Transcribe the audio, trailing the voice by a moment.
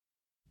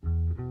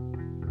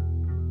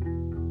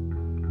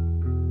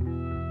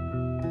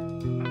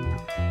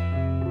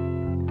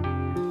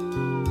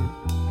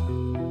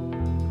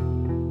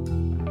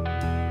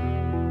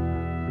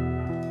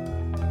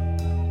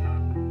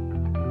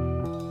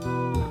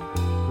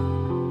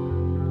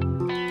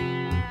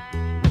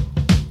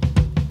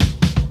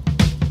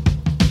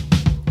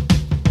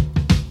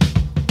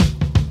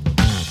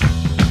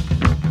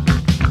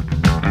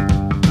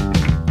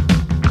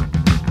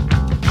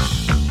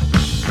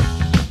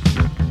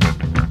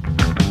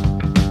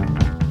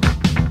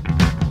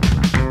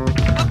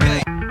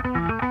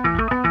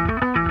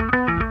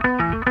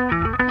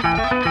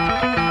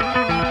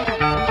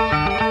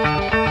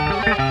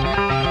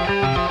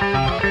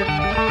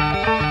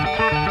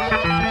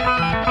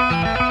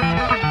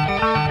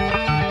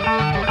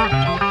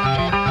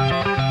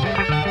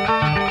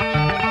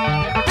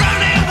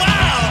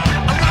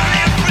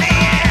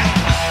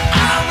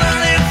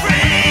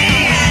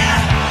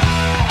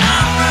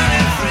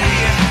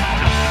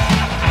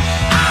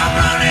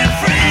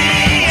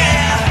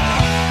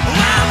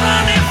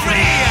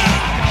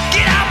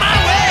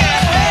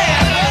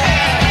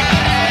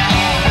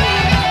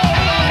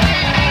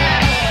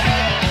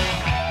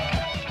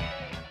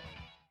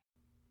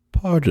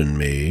Pardon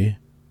me,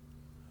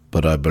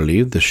 but I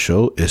believe the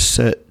show is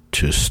set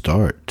to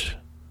start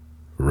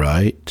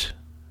right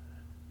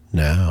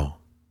now.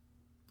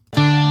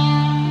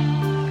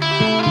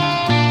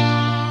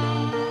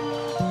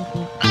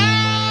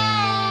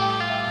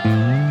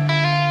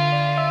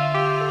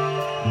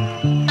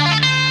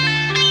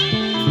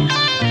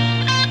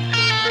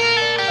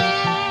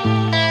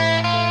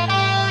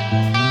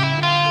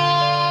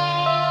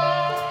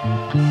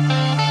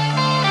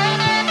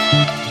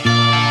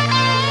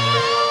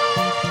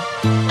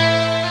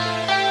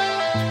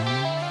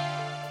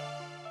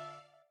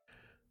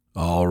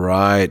 All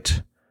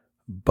right,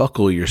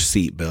 buckle your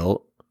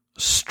seatbelt,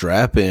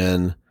 strap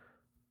in,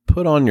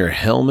 put on your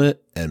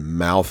helmet and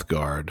mouth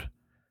guard.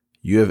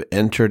 You have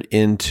entered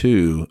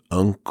into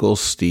Uncle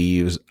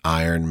Steve's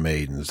Iron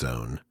Maiden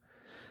Zone.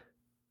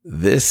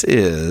 This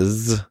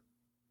is,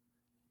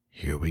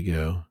 here we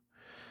go,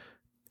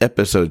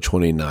 episode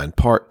 29,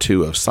 part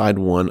 2 of side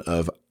 1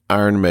 of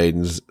Iron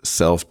Maiden's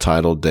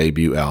self-titled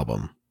debut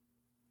album.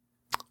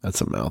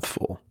 That's a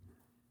mouthful.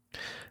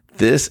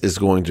 This is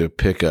going to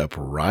pick up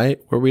right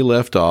where we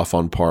left off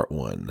on part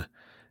 1.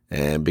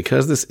 And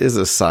because this is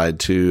a side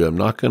 2, I'm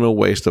not going to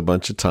waste a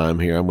bunch of time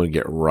here. I'm going to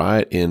get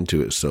right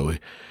into it. So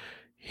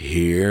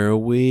here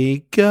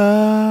we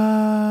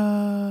go.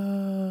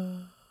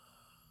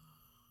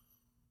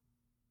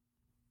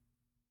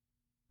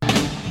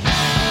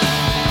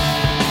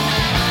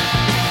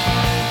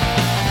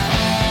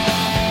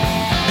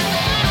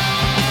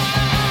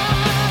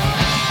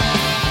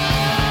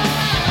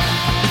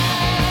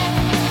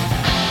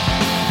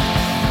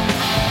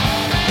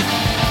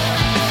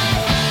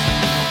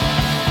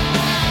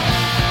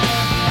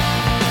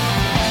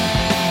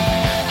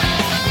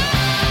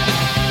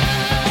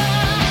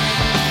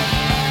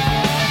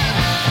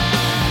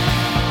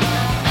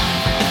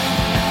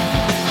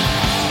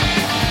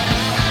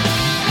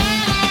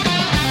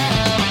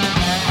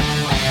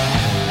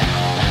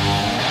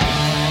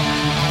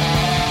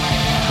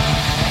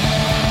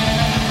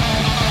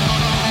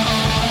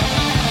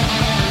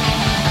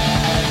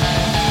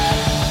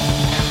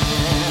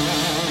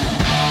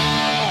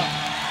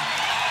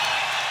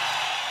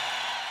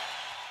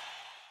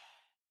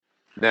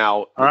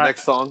 Now, All right.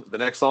 the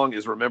next song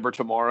is Remember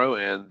Tomorrow,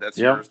 and that's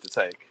yours to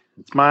take.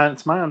 It's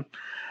mine.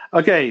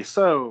 Okay,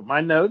 so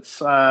my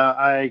notes,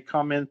 I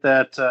comment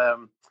that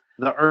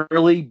the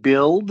early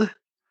build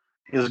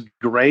is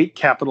great,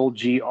 capital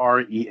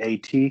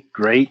Great,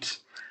 great.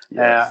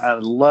 Yes. I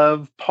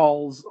love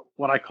Paul's,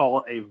 what I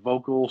call a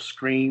vocal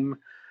scream,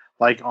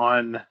 like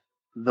on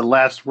the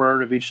last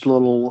word of each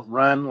little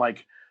run,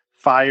 like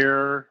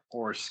fire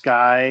or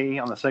sky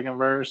on the second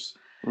verse,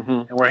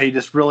 and where he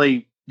just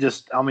really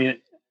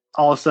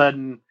all of a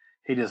sudden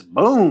he just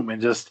boom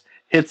and just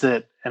hits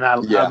it. And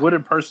I would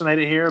impersonate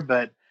it here,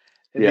 but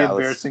it'd be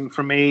embarrassing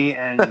for me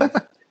and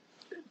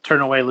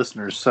turn away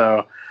listeners.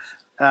 So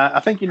I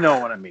think you know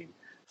what I mean.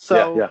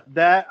 So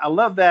that I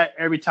love that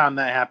every time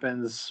that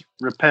happens.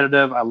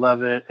 Repetitive, I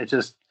love it. It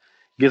just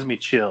gives me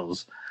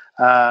chills.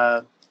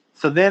 So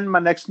then my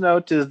next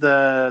note is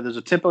there's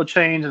a tempo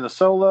change in the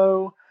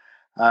solo.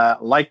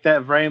 Like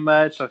that very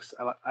much.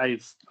 I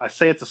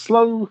say it's a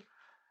slow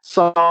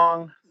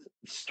song,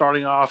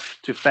 starting off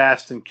to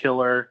fast and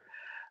killer.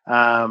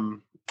 I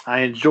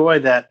enjoy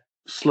that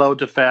slow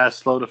to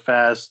fast,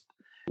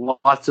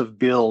 lots of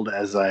build,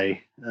 as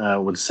I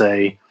would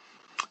say.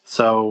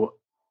 So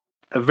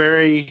a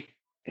very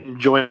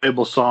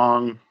enjoyable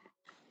song.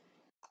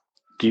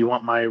 Do you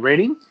want my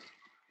rating?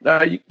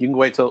 You can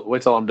wait till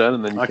I'm done,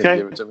 and then you can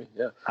give it to me.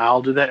 Yeah,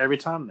 I'll do that every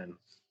time then.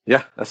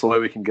 Yeah, that's the way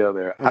we can go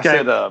there. Okay.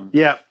 I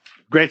said,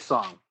 great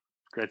song.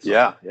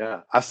 Yeah.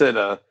 I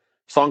said,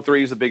 song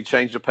 3 is a big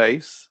change of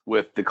pace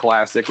with the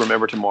classic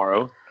Remember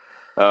Tomorrow.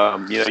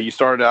 You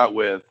started out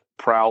with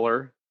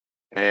Prowler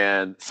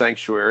and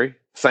Sanctuary,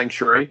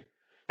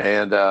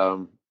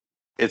 and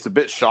it's a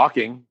bit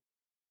shocking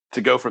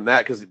to go from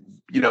that because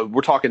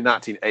we're talking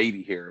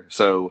 1980 here,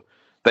 so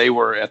they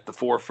were at the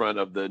forefront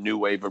of the new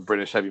wave of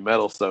British heavy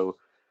metal. So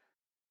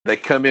they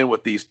come in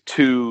with these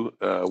two,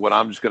 what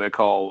I'm just going to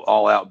call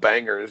all-out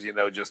bangers,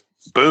 just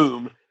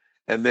boom,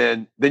 and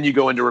then you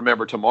go into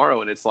Remember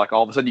Tomorrow, and it's like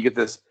all of a sudden you get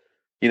this.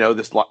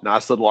 This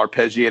nice little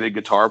arpeggiated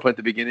guitar play at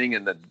the beginning,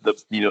 and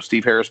the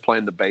Steve Harris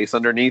playing the bass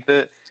underneath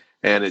it,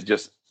 and it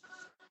just,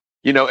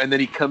 and then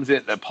he comes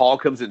in, and Paul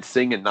comes in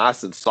singing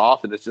nice and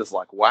soft, and it's just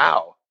like,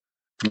 wow.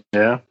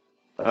 Yeah.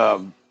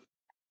 Now,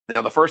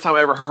 the first time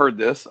I ever heard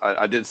this,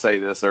 I did say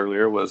this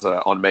earlier, was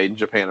on Made in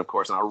Japan, of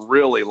course, and I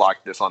really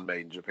liked this on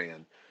Made in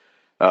Japan.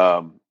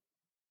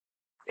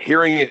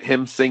 Hearing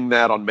him sing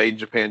that on Made in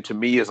Japan, to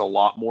me, is a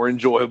lot more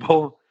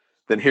enjoyable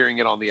than hearing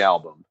it on the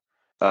album.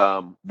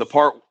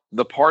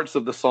 The parts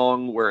of the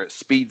song where it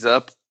speeds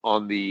up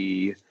on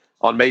Made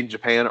in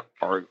Japan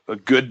are a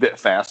good bit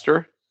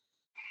faster,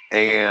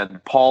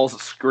 and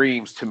Paul's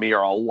screams to me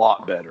are a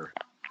lot better.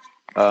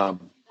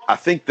 I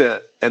think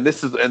that, and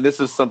this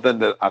is something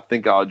that I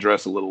think I'll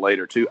address a little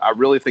later too. I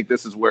really think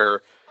this is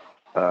where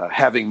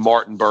having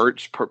Martin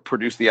Birch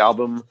produce the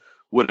album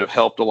would have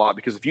helped a lot,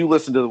 because if you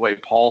listen to the way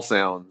Paul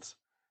sounds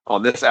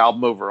on this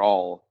album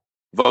overall,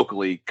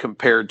 vocally,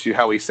 compared to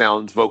how he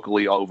sounds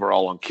vocally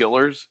overall on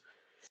Killers,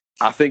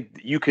 I think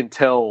you can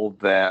tell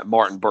that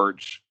Martin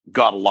Birch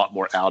got a lot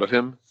more out of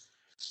him.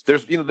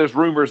 There's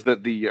rumors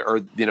that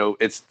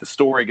it's the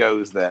story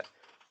goes that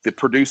the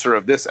producer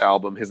of this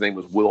album, his name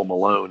was Will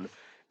Malone,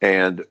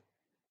 and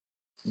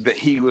that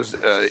he was,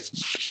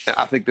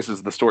 I think this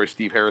is the story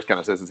Steve Harris kind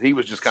of says, is he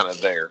was just kind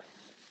of there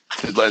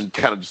to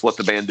kind of just let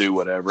the band do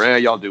whatever.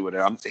 Y'all do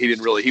whatever.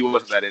 He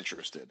wasn't that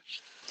interested.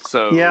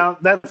 So yeah,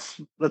 that's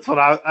what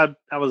I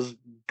was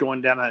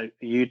going down a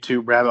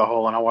YouTube rabbit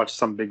hole, and I watched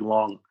some big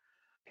long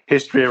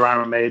history of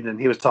Iron Maiden, and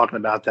he was talking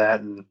about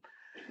that. And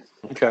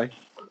okay,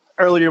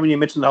 earlier when you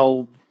mentioned the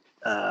whole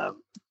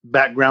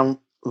background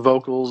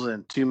vocals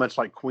and too much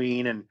like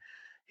Queen, and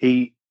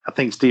I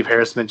think Steve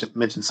Harris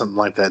mentioned something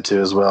like that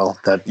too as well.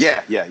 That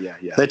yeah.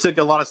 They took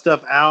a lot of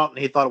stuff out, and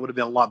he thought it would have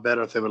been a lot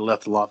better if they would have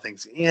left a lot of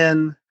things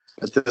in.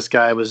 But this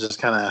guy was just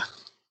kind of.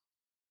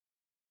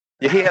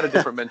 Yeah, he had a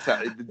different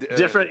mentality.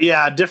 Different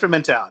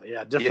mentality.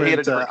 Yeah, different. He had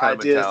a different kind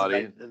of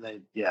mentality.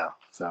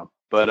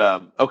 But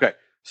okay.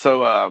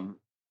 So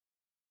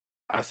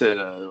I said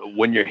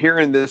when you're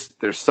hearing this,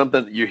 there's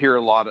something you hear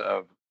a lot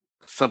of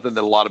something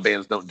that a lot of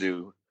bands don't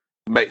do.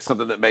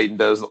 Something that Maiden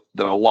does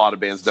that a lot of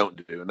bands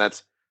don't do, and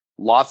that's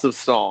lots of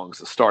songs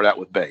that start out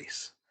with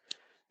bass.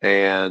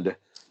 And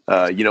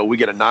we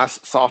get a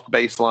nice soft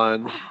bass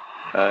line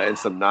and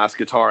some nice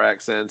guitar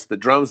accents. The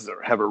drums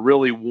have a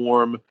really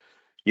warm.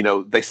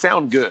 They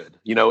sound good.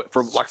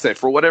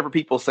 For whatever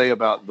people say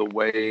about the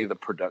way the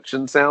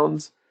production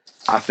sounds,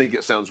 I think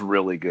it sounds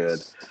really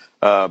good.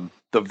 The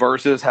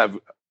verses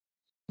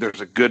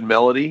there's a good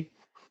melody.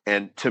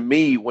 And to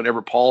me,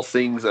 whenever Paul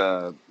sings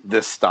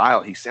this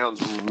style, he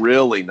sounds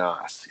really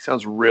nice. He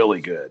sounds really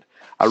good.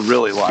 I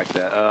really like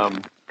that.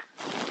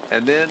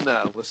 And then,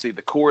 let's see,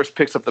 the chorus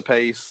picks up the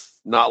pace,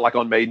 not like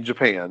on Made in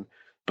Japan,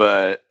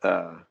 but...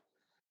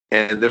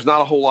 and there's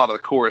not a whole lot of the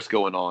chorus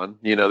going on.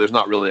 There's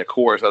not really a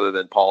chorus other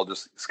than Paul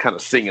just kind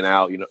of singing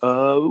out,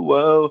 oh,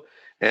 whoa.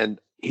 And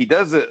he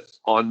does it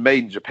on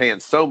Made in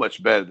Japan so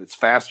much better. It's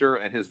faster,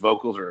 and his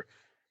vocals are,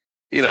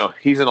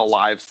 he's in a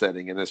live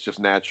setting, and it's just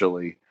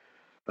naturally.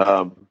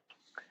 I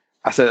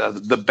said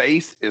the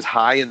bass is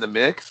high in the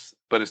mix,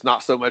 but it's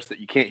not so much that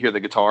you can't hear the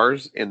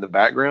guitars in the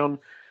background.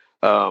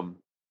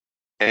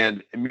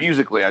 And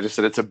musically, I just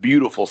said it's a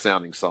beautiful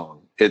sounding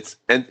song.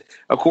 And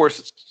of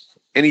course,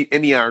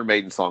 any Iron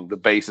Maiden song, the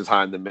bass is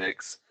high in the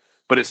mix,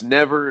 but it's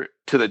never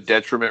to the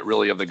detriment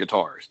really of the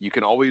guitars. You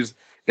can always,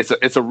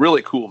 it's a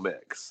really cool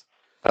mix.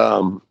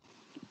 So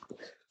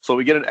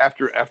we get it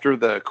after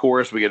the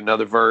chorus, we get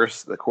another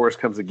verse, the chorus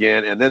comes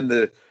again, and then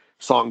the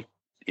song,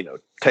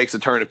 takes a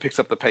turn and picks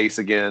up the pace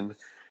again.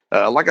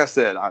 Like I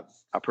said, I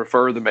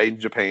prefer the Made in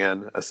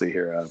Japan. Let's see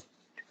here.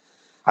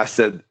 I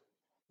said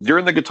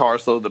during the guitar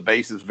solo, the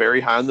bass is very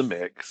high in the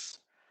mix.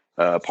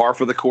 Par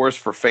for the course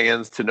for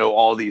fans to know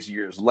all these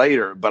years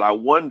later. But I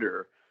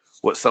wonder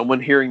what someone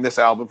hearing this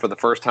album for the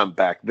first time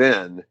back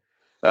then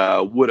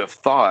would have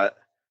thought,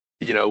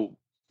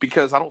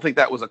 because I don't think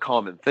that was a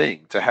common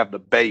thing to have the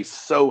bass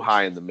so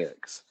high in the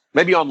mix.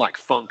 Maybe on like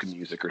funk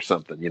music or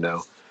something,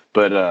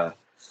 But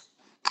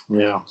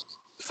yeah.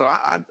 So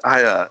I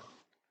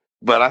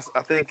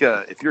think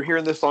if you're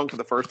hearing this song for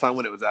the first time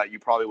when it was out, you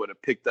probably would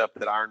have picked up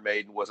that Iron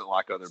Maiden wasn't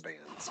like other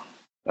bands.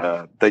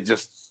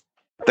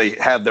 They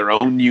had their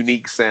own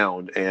unique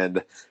sound,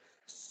 and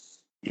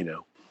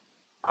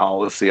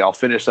I'll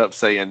finish up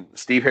saying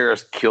Steve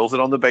Harris kills it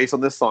on the bass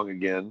on this song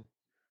again.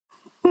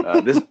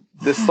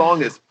 This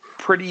song is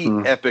pretty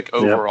epic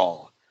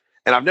overall,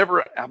 and I've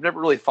never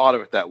really thought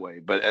of it that way.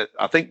 But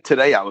I think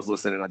today I was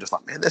listening, and I just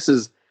thought, man,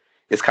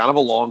 it's kind of a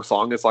long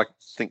song. It's like I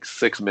think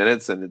 6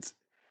 minutes, and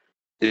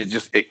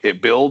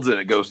it builds and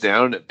it goes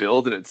down and it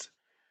builds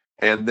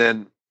and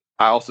then.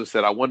 I also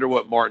said, I wonder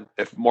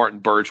if Martin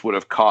Birch would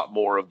have caught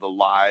more of the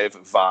live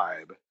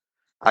vibe.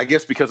 I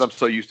guess because I'm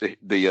so used to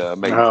the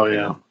Maiden. Oh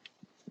yeah.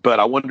 But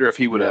I wonder if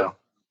he would have,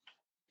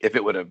 if they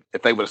would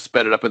have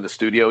sped it up in the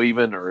studio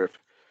even,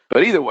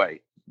 but either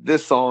way,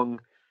 this song.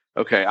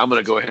 Okay, I'm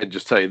going to go ahead and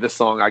just tell you this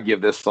song. I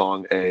give this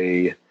song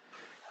a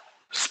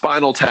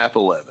Spinal Tap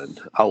 11.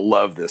 I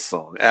love this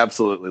song.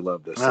 Absolutely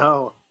love this song.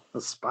 Oh,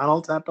 the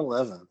Spinal Tap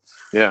 11.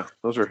 Yeah,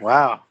 those are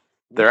wow.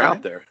 They're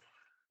out there.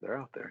 They're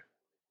out there.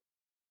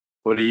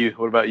 What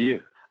about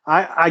you?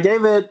 I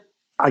gave it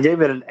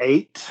an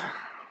 8.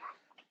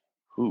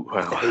 Ooh,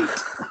 wow.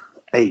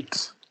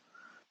 8.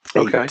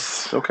 Okay.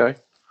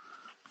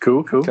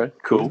 Cool. Okay.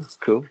 Cool.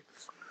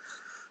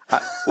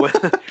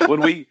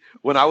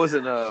 When I was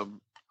in are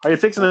you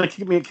fixing to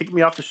kick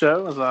me off the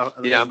show? I'm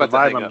about to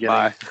hang up.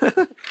 Bye.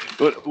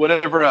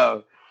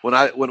 Whenever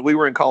when we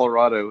were in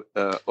Colorado,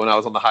 when I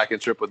was on the hiking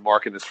trip with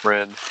Mark and his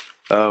friend,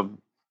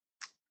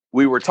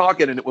 we were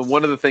talking, and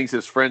one of the things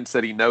his friend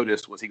said he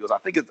noticed was, he goes,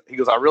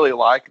 I really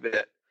like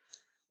that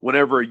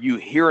whenever you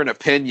hear an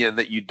opinion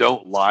that you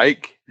don't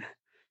like,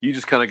 you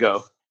just kind of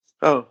go,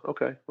 oh,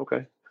 okay.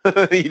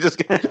 he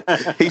just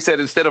he said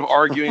instead of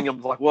arguing,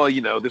 I'm like, well,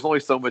 there's only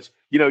so much.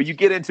 You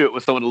get into it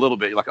with someone a little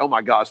bit, you're like, oh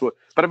my gosh, what?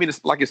 But I mean,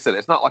 it's like I said,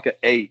 it's not like an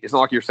 8. It's not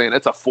like you're saying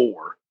it's a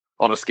 4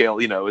 on a scale.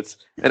 It's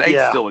an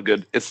 8's still a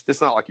good.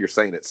 It's not like you're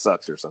saying it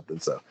sucks or something.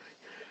 So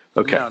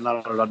okay, no,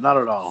 not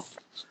at all.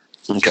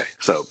 Okay,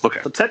 so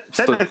okay. But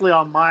technically,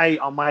 on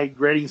my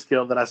grading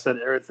scale, that I said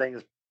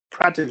everything's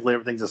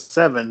a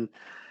 7.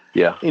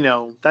 Yeah,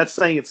 that's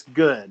saying it's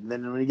good. And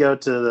then when you go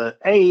to the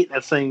 8,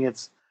 that's saying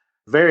it's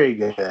very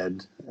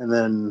good. And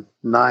then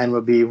 9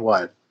 would be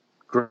what?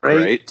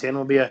 Great. 10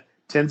 will be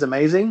 10's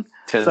amazing.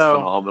 10's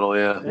phenomenal.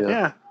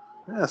 Yeah.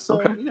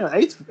 So okay.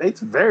 8's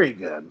very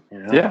good.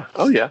 Yeah.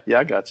 Oh yeah.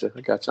 I gotcha.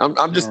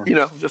 I'm just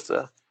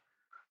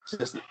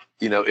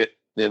it.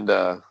 And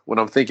when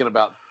I'm thinking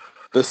about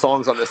the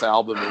songs on this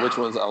album and which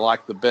ones I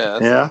like the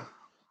best. Yeah.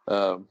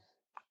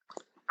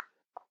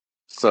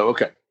 So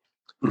okay.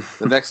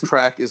 The next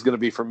track is going to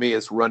be for me.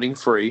 It's "Running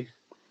Free."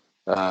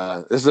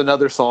 This is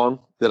another song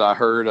that I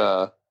heard.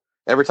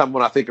 Every time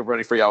when I think of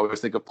 "Running Free," I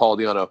always think of Paul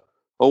Di'Anno.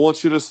 I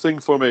want you to sing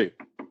for me.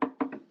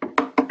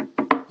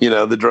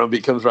 The drum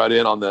beat comes right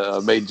in on the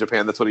Made in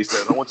Japan. That's what he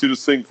said. I want you to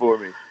sing for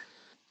me.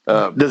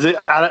 Does it?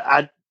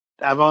 I've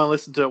only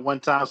listened to it one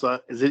time. So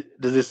does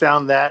it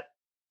sound that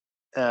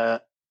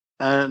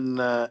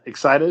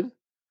excited?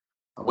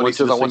 When he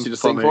says, "I want you to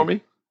sing for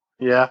me,"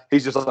 yeah,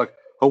 he's just like,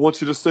 "I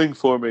want you to sing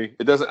for me."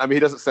 It doesn't. I mean, he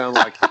doesn't sound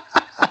like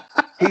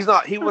he's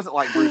not. He wasn't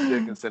like Bruce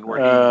Dickinson,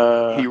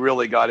 where he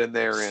really got in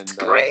there and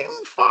scream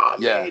for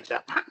me. Yeah,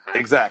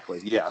 exactly.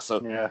 Yeah. So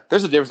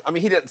there's a difference. I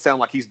mean, he doesn't sound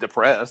like he's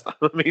depressed.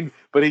 I mean,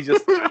 but he's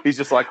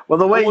just like, well,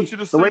 the way he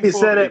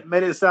said me. it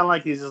made it sound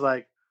like he's just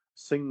like,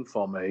 sing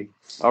for me.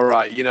 All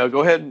right,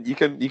 go ahead and you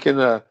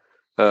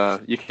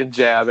can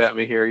jab at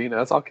me here.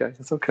 It's okay.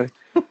 It's okay.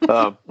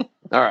 All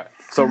right.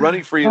 So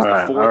 "Running Free" is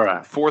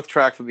the fourth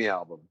track from the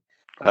album.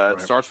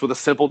 It starts with a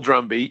simple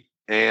drum beat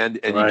and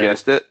you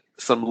guessed it,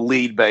 some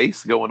lead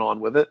bass going on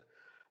with it.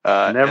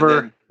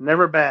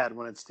 Never bad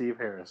when it's Steve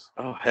Harris.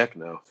 Oh heck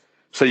no!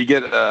 So you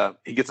get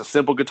he gets a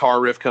simple guitar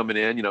riff coming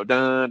in. Dun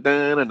dun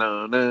dun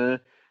dun dun.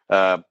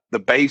 The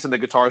bass and the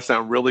guitar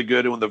sound really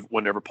good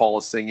whenever Paul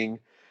is singing.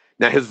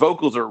 Now his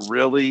vocals are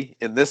really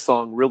in this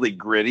song really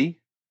gritty,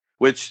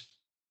 which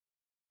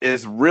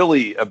is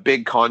really a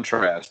big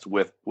contrast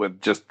with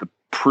just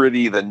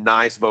the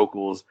nice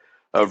vocals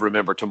of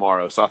 "Remember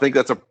Tomorrow." So I think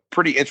that's a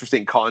pretty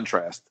interesting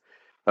contrast.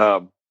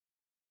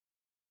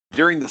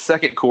 During the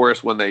second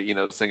chorus, when they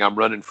sing "I'm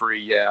running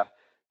free,"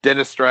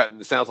 Dennis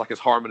Stratton, it sounds like his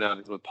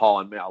harmonizing with Paul,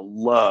 and man, I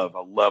love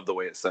the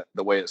way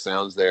it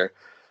sounds there.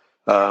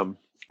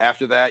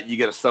 After that, you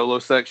get a solo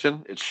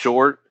section. It's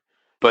short,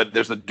 but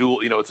there's a dual,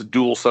 it's a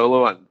dual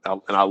solo, and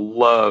I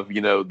love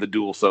the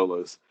dual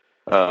solos.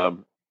 Now,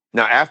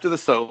 after the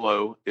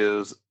solo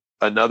is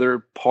another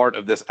part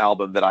of this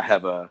album that I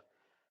have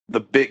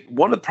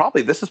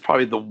this is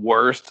probably the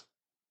worst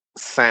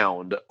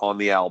sound on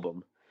the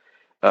album.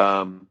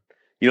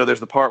 There's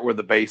the part where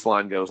the bass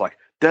line goes like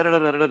da da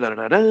da da da da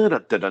da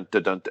da da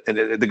da, and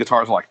the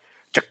guitars are like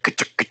and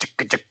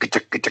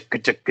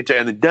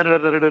then da da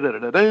da da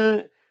da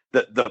da.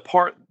 The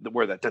part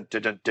where that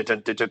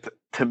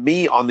to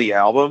me on the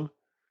album,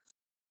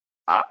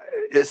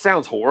 it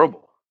sounds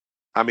horrible.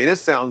 I mean, it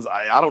sounds.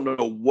 I don't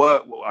know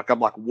what. I'm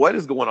like, what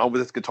is going on with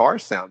this guitar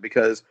sound?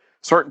 Because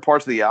certain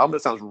parts of the album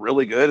it sounds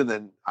really good, and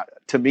then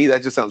to me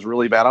that just sounds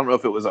really bad. I don't know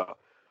if it was a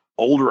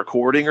old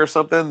recording or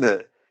something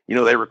that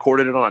they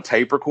recorded it on a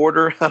tape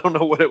recorder. I don't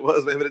know what it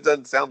was, but it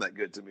doesn't sound that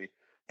good to me.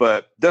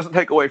 But doesn't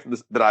take away from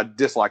this that I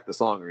dislike the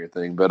song or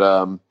anything. But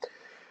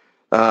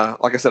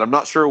like I said, I'm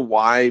not sure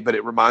why, but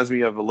it reminds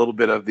me of a little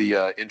bit of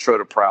the intro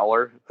to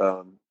Prowler.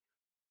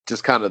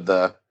 Just kind of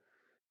I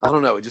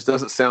don't know. It just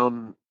doesn't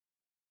sound.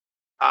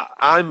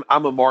 I'm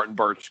a Martin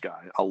Birch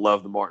guy. I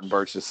love the Martin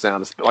Birch's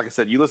sound. Like I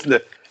said, you listen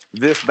to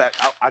this back.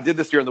 I did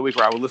this during the week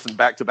where I would listen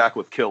back to back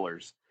with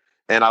Killers,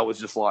 and I was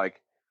just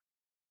like,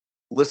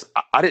 listen.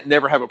 I didn't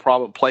never have a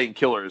problem playing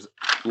Killers,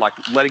 like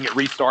letting it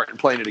restart and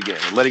playing it again,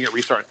 and letting it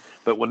restart.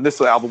 But when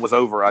this album was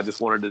over, I just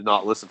wanted to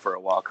not listen for a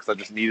while because I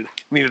just needed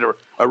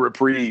a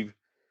reprieve.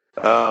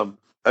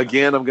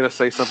 Again, I'm going to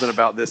say something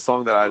about this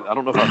song that I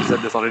don't know if I've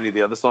said this on any of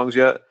the other songs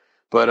yet,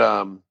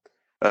 but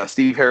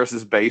Steve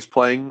Harris's bass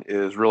playing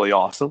is really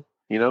awesome.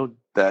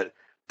 That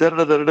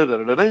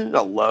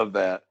I love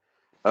that.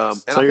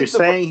 So you're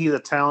saying he's a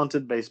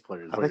talented bass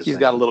player? I think he's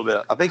got a little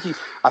bit. I think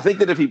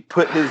that if he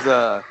put his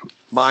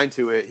mind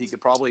to it, he could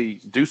probably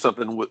do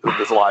something with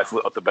his life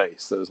with the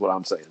bass. That is what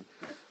I'm saying.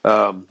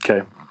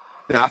 Okay.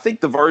 Now I think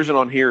the version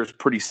on here is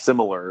pretty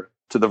similar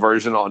to the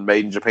version on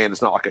Made in Japan.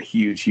 It's not like a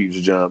huge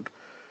jump.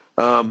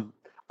 I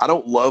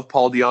don't love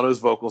Paul Di'Anno's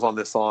vocals on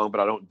this song, but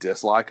I don't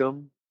dislike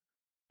them.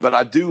 But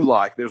I do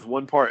like, there's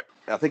one part,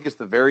 I think it's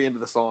the very end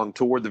of the song,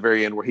 toward the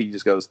very end, where he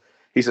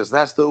says,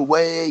 "That's the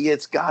way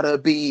it's gotta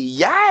be,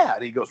 yeah!"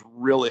 And he goes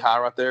really high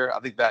right there. I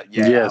think that,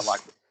 yes. I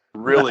like it.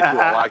 Really cool.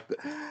 I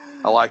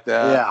like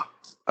that. Yeah.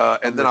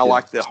 And then I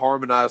like the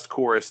harmonized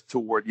chorus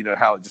toward,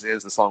 how it just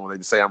ends the song when they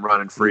just say, "I'm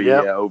running free,"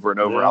 Yep. over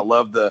and over. Yep.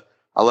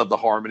 I love the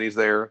harmonies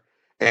there.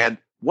 And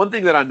one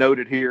thing that I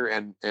noted here,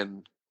 and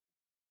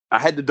I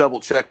had to double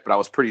check, but I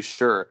was pretty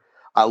sure.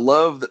 I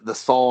love that the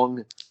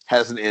song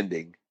has an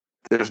ending.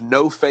 There's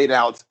no fade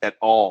outs at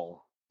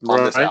all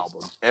on this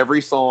album.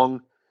 Every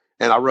song,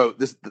 and I wrote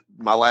this.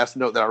 My last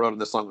note that I wrote on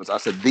this song was, I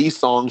said, these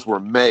songs were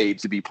made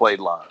to be played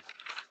live.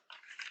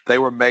 They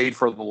were made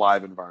for the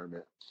live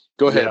environment.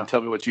 Go ahead and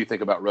tell me what you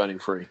think about Running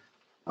Free.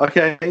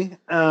 Okay.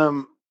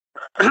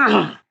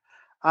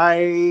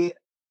 I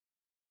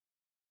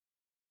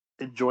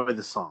enjoy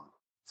the song.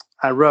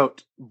 I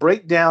wrote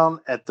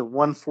breakdown at the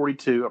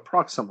 142,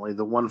 approximately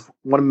the 1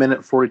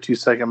 minute 42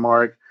 second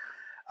mark.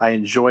 I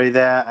enjoy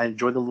that. I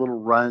enjoy the little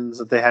runs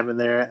that they have in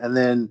there. And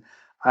then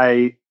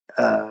I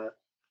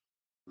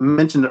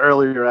mentioned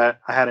earlier I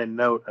had a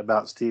note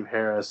about Steve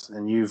Harris,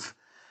 and you've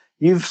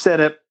said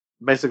it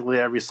basically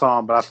every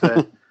song, but I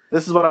put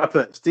this is what I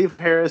put: Steve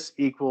Harris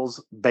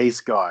equals bass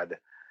god.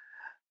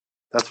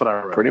 That's what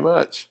I wrote. Pretty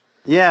much.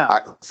 Yeah.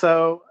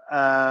 So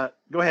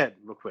go ahead,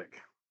 real quick.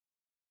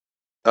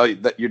 Oh,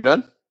 you're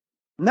done?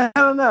 No.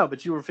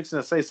 But you were fixing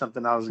to say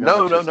something. I was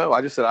going no.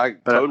 I just said I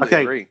totally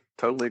agree.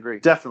 Totally agree.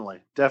 Definitely.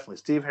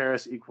 Steve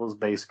Harris equals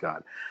bass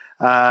god.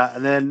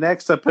 And then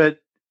next I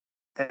put,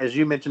 as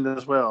you mentioned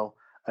as well,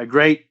 I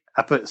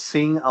put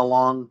sing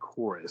along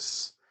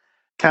chorus,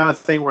 kind of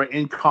thing where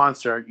in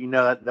concert,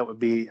 that would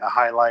be a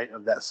highlight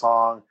of that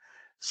song,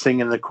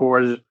 singing the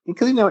chorus,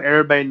 because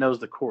everybody knows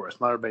the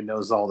chorus. Not everybody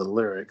knows all the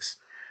lyrics.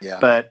 Yeah.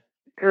 But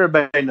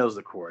everybody knows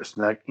the chorus.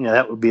 And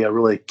that would be a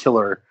really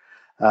killer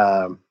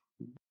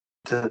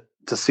to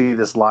see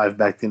this live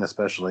back then,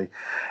 especially.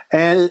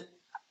 And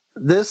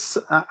this,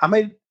 I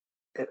made,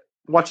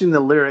 watching the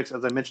lyrics,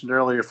 as I mentioned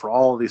earlier, for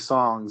all of these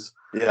songs.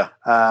 Yeah.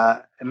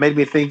 It made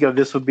me think of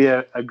this would be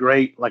a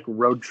great like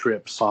road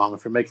trip song.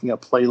 If you're making a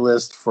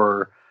playlist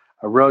for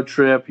a road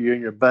trip, you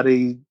and your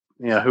buddy,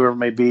 whoever it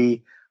may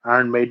be,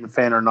 Iron Maiden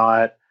fan or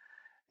not,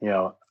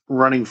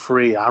 Running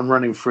Free. I'm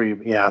Running Free.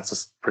 Yeah, it's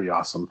just pretty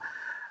awesome.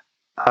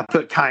 I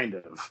put kind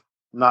of,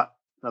 not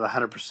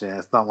 100%.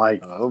 It's not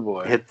like, oh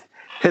boy,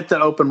 hit the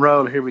open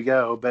road. Here we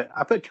go. But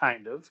I put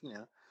kind of,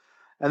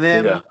 And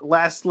then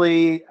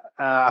lastly,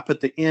 I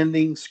put the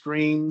ending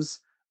screams.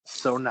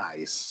 So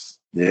nice.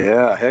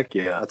 Yeah, heck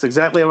yeah. That's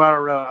exactly what I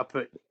wrote. I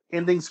put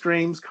ending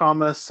screams,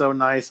 comma, so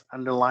nice,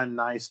 underline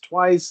nice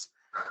twice,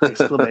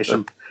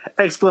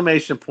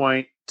 exclamation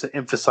point to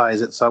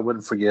emphasize it so I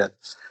wouldn't forget.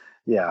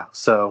 Yeah,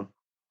 so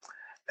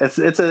it's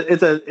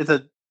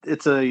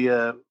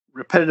a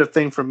repetitive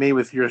thing for me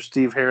with your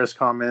Steve Harris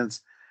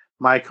comments.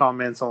 My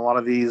comments on a lot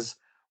of these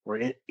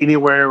were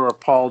anywhere where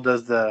Paul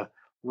does the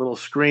little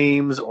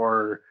screams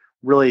or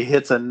really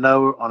hits a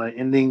note on an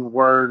ending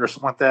word or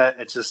something like that.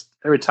 It's just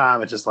every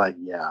time it's just like,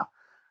 yeah,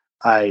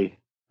 I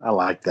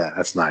like that.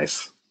 That's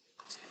nice.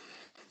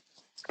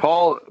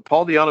 Paul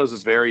Di'Anno's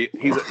is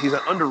he's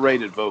an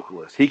underrated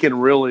vocalist. He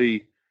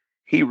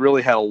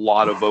really had a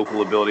lot of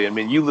vocal ability. I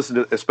mean, you listen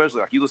to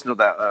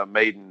that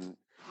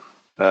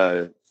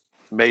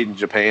Made in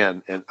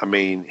Japan, and I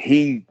mean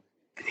he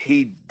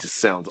just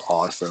sounds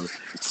awesome.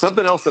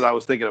 Something else that I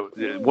was thinking of,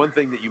 one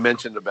thing that you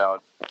mentioned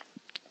about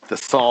the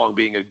song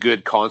being a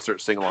good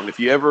concert sing along. If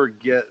you ever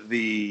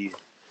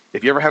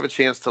have a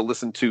chance to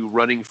listen to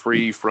Running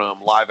Free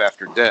from Live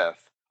After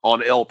Death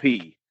on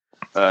LP,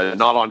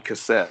 not on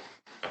cassette,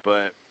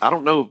 but I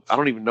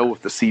don't even know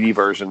if the CD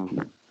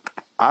version,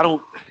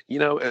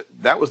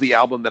 that was the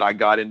album that I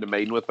got into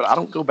Maiden with, but I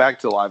don't go back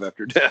to Live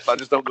After Death. I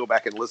just don't go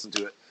back and listen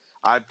to it.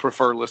 I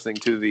prefer listening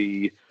to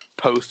the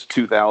post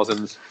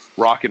 2000s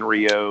Rock in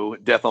Rio,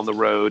 Death on the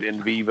Road,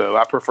 In Vivo.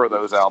 I prefer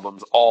those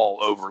albums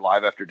all over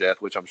Live After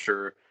Death, which I'm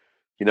sure,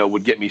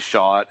 would get me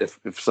shot if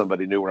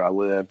somebody knew where I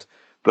lived.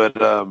 But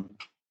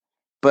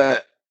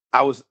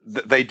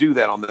they do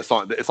that on this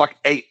song. It's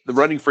like the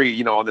Running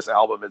Free, on this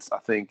album, it's, I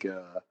think,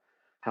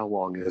 how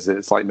long is it?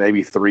 It's like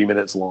maybe 3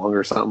 minutes long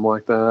or something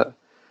like that.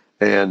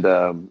 And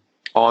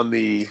on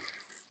the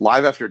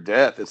Live After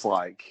Death, it's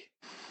like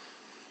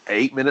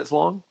 8 minutes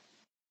long.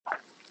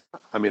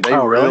 I mean, they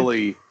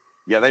really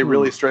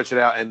stretch it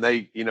out, and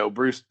they,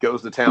 Bruce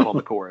goes to town on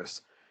the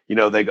chorus.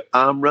 They go,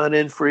 I'm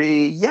running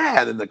free, yeah,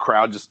 and then the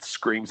crowd just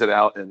screams it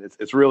out, and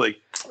it's really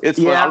fun.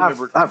 Yeah,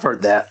 I've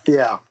heard that.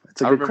 Yeah,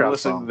 it's a good crowd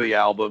listening song. to the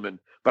album,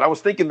 but I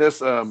was thinking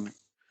this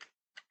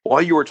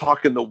while you were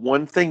talking. The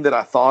one thing that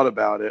I thought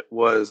about it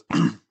was,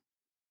 I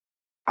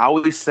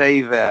always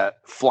say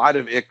that Flight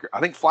of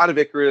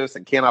Icarus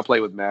and Can I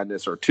Play with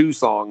Madness are two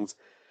songs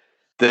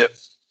that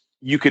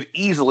you could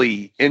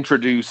easily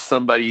introduce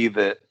somebody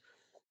that,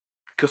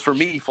 because for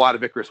me, Flight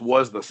of Icarus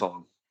was the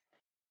song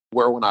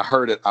where when I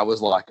heard it, I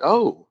was like,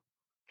 oh,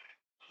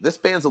 this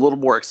band's a little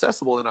more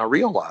accessible than I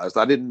realized.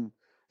 I didn't,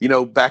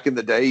 back in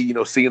the day,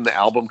 seeing the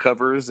album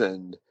covers,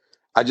 and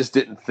I just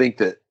didn't think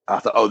that, I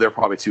thought, oh, they're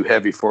probably too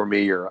heavy for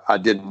me, or I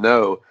didn't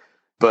know.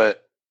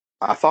 But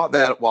I thought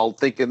that while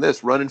thinking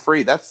this, Running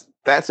Free, that's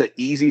an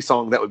easy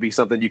song that would be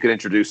something you could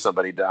introduce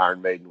somebody to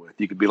Iron Maiden with.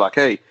 You could be like,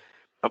 hey,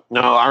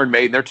 no, Iron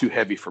Maiden, they're too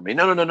heavy for me.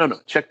 No.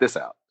 Check this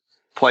out.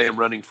 Playing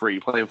Running Free,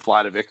 playing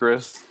Flight of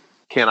Icarus.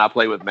 Can I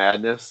Play with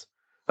Madness?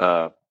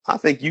 I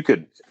think you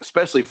could,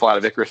 especially Flight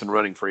of Icarus and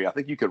Running Free. I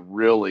think you could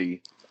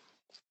really.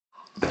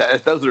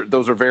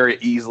 Those are very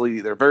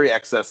easily. They're very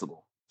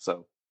accessible.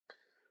 So,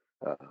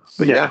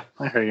 but yeah,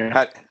 I hear you.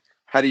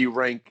 How do you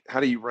rank? How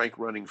do you rank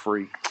Running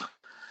Free?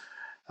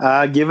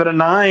 Give it a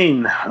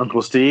 9,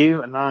 Uncle Steve.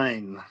 A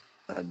 9.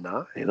 A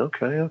 9.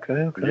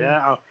 Okay.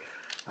 Yeah,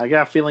 I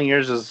got a feeling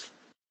yours is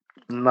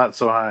not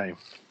so high.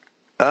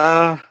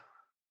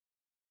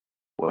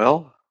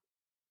 Well,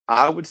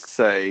 I would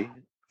say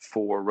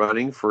for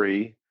Running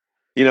Free,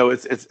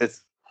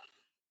 it's.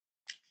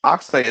 I'll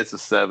say it's a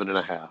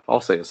 7.5. I'll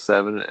say a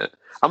 7. I'm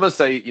gonna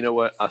say, you know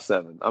what, a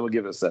 7. I'm gonna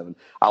give it a 7.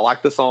 I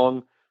like the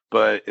song,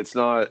 but it's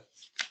not.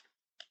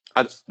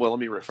 Let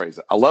me rephrase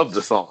it. I love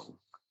the song,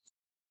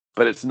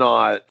 but it's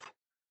not.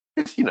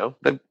 It's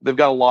they've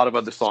got a lot of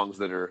other songs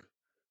that are.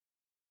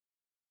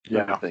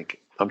 Yeah, I think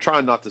I'm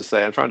trying to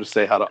say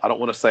how I don't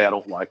want to say I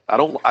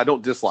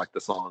don't dislike the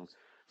song,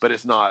 but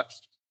it's not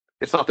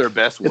their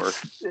best work.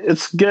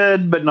 It's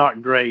good, but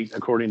not great,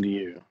 according to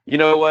you. You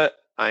know what?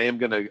 I'm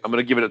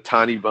gonna give it a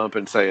tiny bump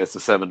and say it's a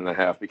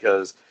 7.5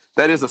 because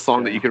that is a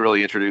song that you can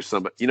really introduce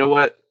somebody. You know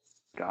what?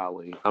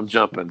 Golly, I'm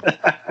jumping.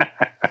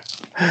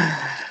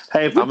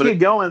 Hey, if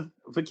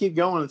we keep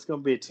going, it's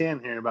gonna be a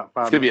 10 here in about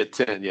 5 minutes. It's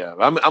gonna be a 10. Yeah,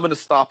 I'm gonna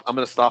stop. I'm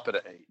gonna stop at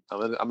an 8.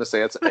 I'm gonna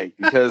say it's an 8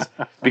 because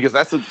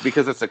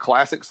it's a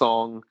classic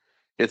song.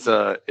 It's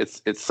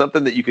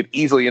something that you could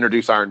easily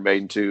introduce Iron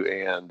Maiden to,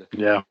 and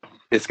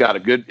it's got a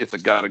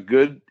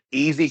good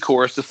easy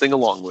chorus to sing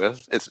along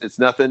with. It's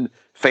nothing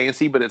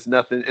fancy, but it's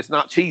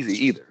not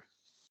cheesy either.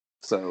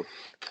 So,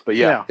 but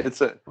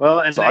it's a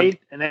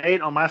an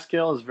 8 on my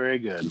scale is very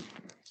good.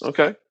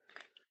 Okay.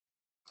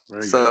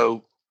 Very so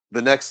good.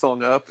 The next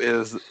song up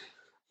is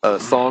a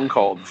song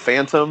called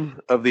 "Phantom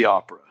of the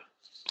Opera."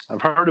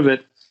 I've heard of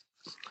it.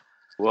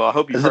 Well, I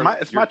hope you.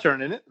 It's my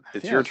turn, isn't it?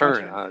 It's your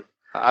turn.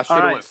 I should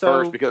have went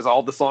first because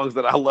all the songs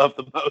that I love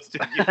the most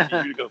are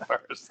giving you to go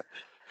first.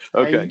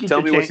 Okay,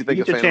 tell me what you think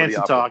of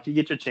Phantom of the Opera. You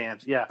get your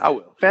chance. Yeah, I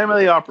will. Phantom of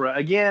the Opera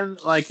again,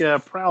 like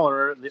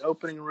Prowler. The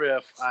opening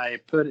riff I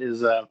put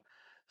is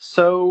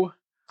so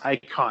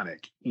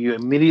iconic. You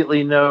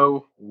immediately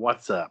know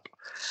what's up.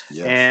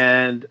 Yes.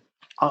 And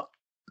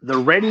the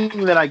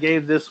rating that I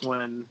gave this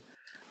one,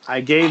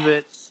 I gave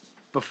it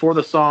before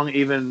the song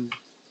even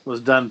was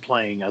done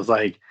playing. I was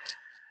like,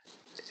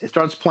 it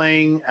starts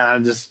playing, and I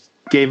just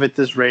gave it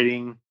this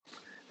rating.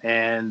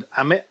 And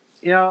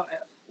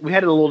we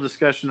had a little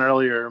discussion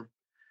earlier,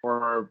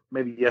 or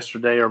maybe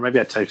yesterday, or maybe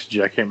I texted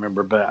you. I can't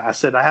remember, but I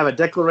said I have a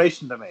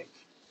declaration to make.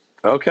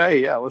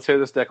 Okay, yeah, let's hear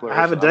this declaration.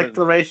 I have a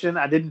declaration.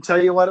 I didn't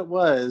tell you what it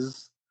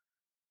was,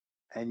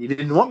 and you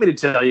didn't want me to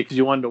tell you because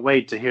you wanted to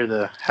wait to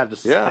have the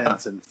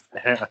suspense. And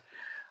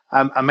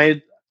I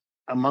made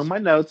among my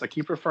notes. I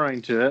keep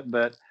referring to it,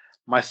 but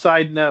my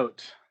side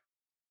note: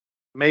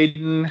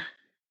 Maiden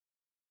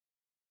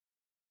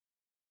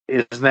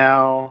is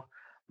now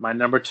my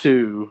number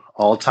 2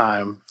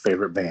 all-time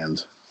favorite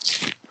band.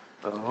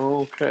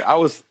 Okay, I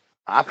was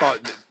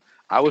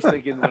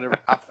thinking whenever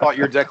I thought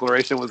your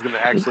declaration was going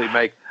to actually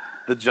make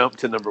the jump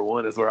to number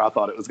 1 is where I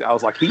thought it was. I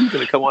was like, he's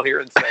going to come on here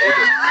and say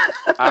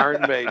that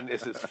Iron Maiden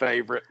is his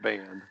favorite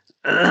band.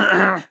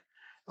 Well,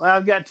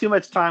 I've got too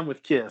much time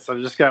with Kiss.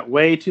 I've just got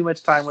way too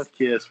much time with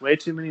Kiss, way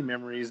too many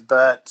memories.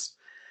 But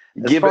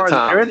give it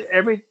time.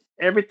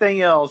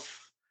 Everything else,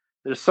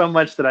 there's so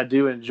much that I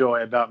do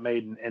enjoy about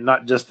Maiden, and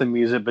not just the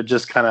music, but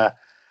just kind of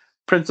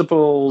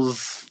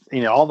principles,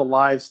 all the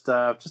live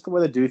stuff, just the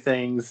way they do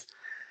things.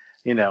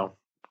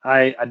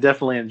 I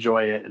definitely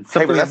enjoy it. And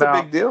something that's about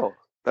a big deal.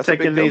 That's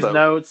taking these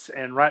notes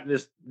and writing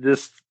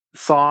this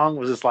song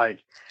was just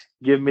like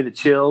giving me the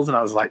chills, and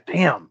I was like,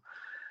 damn.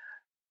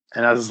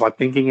 And I was like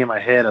thinking in my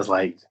head, I was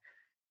like,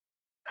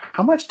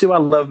 how much do I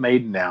love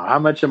Maiden now? How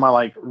much am I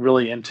like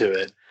really into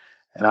it?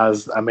 And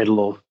I made a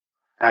little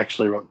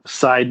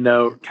side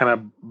note, kind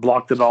of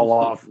blocked it all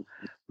off.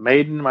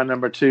 Maiden, my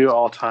number 2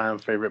 all-time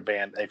favorite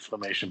band! !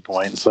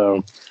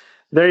 So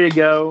there you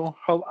go.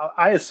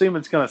 I assume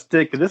it's going to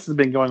stick because this has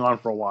been going on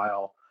for a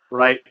while,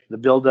 right? The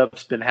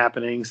build-up's been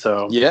happening.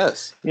 So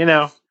yes,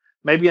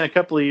 maybe in a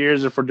couple of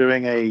years, if we're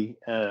doing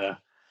a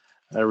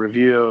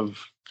review of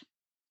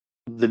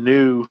the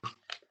new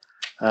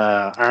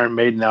Iron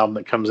Maiden album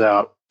that comes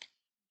out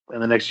in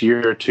the next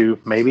year or two,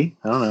 maybe,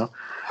 I don't know.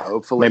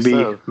 Hopefully,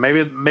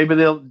 maybe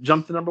they'll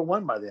jump to number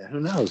 1 by then. Who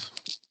knows?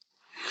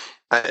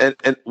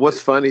 And what's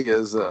funny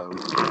is I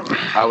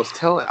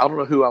don't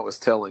know who I was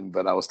telling,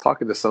 but I was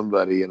talking to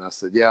somebody, and I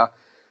said, "Yeah,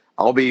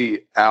 I'll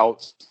be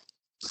out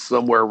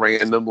somewhere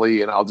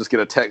randomly, and I'll just get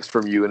a text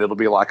from you, and it'll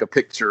be like a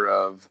picture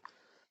of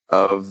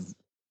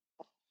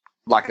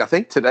like I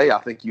think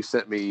you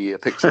sent me a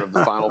picture of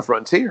the Final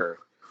Frontier,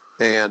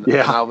 and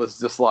I was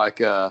just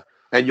like, and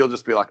you'll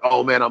just be like,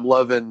 oh man, I'm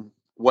loving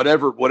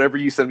whatever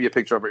you send me a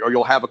picture of it, or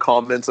you'll have a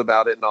comments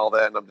about it and all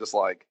that, and I'm just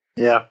like,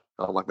 yeah.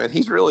 I'm like, man,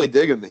 he's really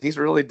digging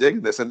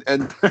this, and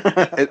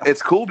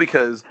it's cool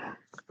because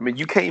I mean,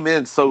 you came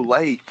in so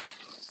late.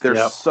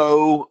 There's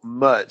so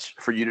much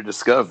for you to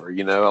discover,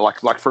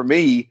 like for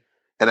me,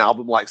 an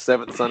album like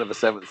Seventh Son of a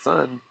Seventh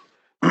Son,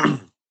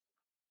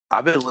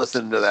 I've been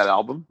listening to that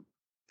album.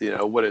 You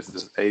know, what is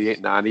this?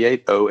 88,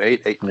 98,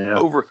 08, Yeah.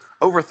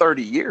 over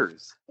 30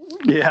 years.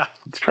 Yeah,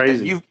 it's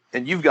crazy.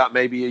 And you've got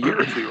maybe a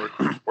year or two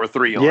or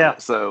three on Yeah.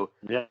 it. So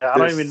Yeah, I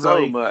don't even so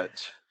really.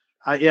 much.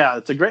 Yeah,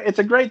 it's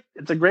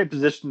a great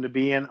position to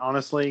be in.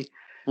 Honestly,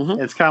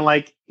 Mhm. it's kind of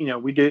like, you know,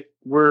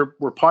 we're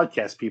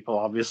podcast people.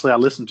 Obviously, I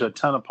listen to a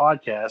ton of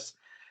podcasts,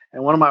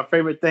 and one of my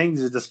favorite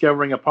things is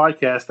discovering a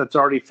podcast that's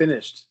already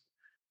finished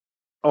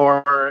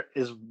or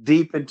is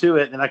deep into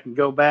it, and I can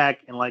go back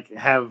and like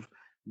have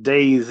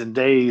days and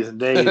days and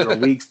days or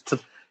weeks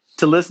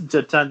to listen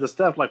to tons of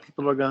stuff. Like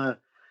people are gonna,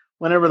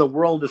 whenever the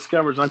world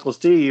discovers Uncle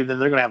Steve, then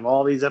they're gonna have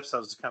all these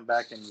episodes to come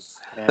back and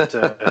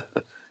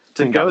to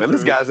go through.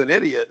 This guy's an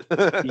idiot.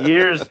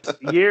 years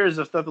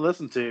of stuff to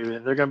listen to,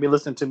 and they're gonna be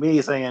listening to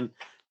me saying,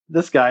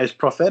 "This guy is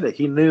prophetic.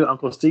 He knew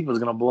Uncle Steve was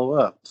gonna blow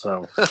up."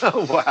 So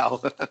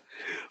wow.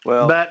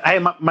 Well, but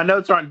hey, my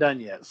notes aren't done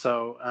yet.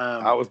 So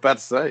I was about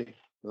to say.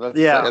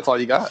 That's all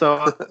you got.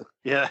 So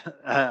yeah,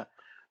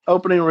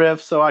 opening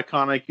riff so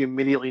iconic. You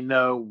immediately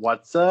know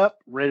what's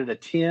up. Rated a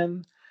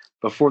 10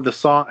 before the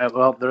song.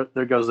 Well,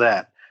 there goes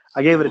that.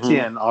 I gave it a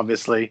 10,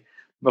 obviously,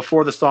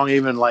 before the song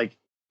even like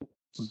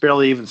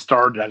barely even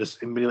started. I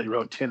just immediately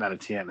wrote 10 out of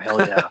 10. Hell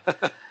yeah.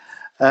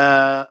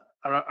 I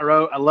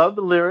wrote, I love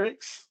the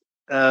lyrics.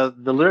 The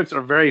lyrics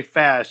are very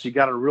fast. You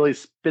got to really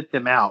spit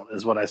them out,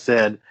 is what I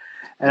said.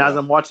 And as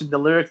I'm watching the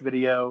lyric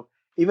video,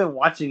 even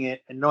watching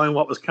it and knowing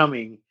what was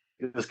coming,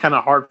 it was kind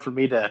of hard for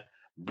me to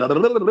to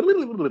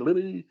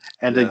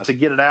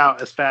get it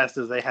out as fast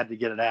as they had to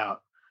get it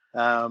out.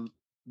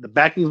 The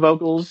backing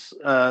vocals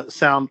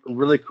sound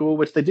really cool,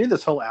 which they do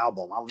this whole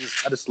album. I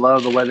just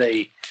love the way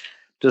they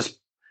just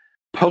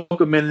poke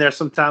them in there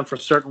sometimes for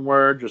certain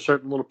words or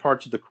certain little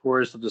parts of the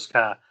chorus. They'll just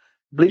kind of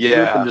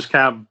bleep and just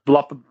kind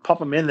of pop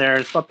them in there.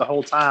 It's not the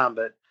whole time,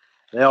 but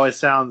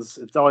it's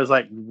always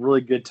like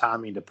really good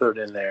timing to put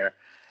it in there,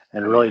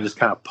 and really just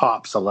kind of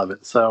pops. I love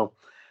it. So,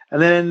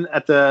 and then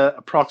at the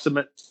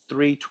approximate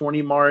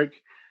 3:20 mark,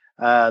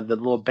 the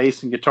little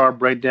bass and guitar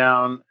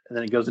breakdown, and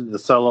then it goes into the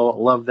solo. I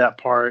love that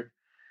part.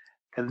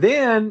 And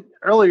then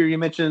earlier you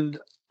mentioned,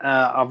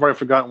 I've already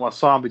forgotten what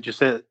song, but you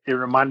said it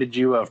reminded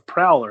you of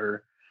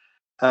Prowler.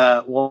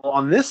 Well,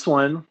 on this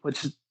one,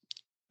 which is,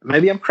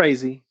 maybe I'm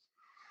crazy,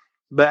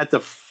 but at the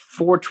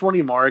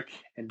 4:20 mark,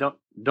 and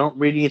don't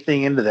read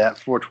anything into that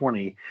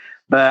 4:20,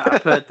 but I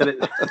put that it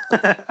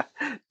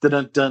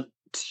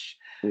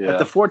at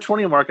the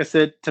 4:20 mark, I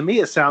said, to me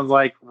it sounds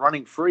like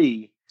Running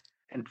Free,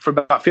 and for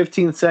about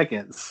 15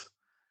 seconds.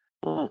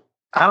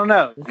 I don't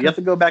know. You have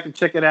to go back and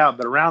check it out.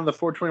 But around the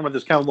 4:20 mark,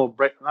 there's kind of a little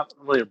break, not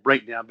really a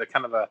breakdown, but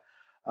kind of a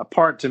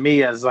part to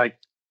me as like,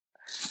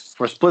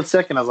 for a split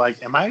second, I was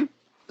like, am I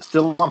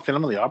still on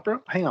Phantom of the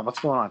Opera? Hang on, what's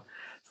going on?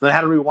 So I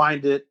had to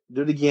rewind it,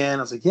 do it again.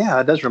 I was like, yeah,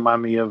 it does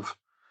remind me of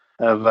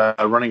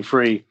Running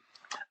Free.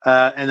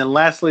 And then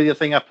lastly, the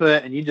thing I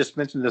put, and you just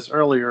mentioned this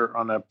earlier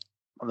on the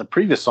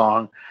previous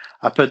song,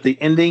 I put the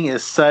ending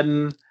is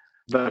sudden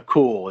but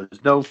cool.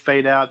 There's no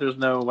fade out. There's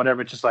no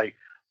whatever. It's just like,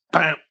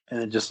 bam,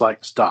 and it just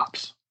like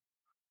stops.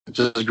 It's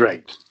just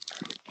great.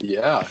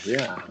 Yeah.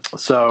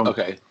 So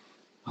okay,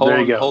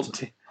 there you go.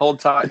 Hold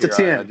tight. It's a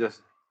 10.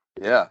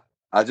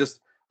 I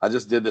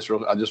just did this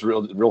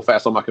real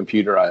fast on my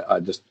computer. I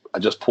just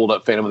pulled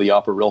up Phantom of the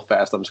Opera real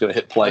fast. I'm just going to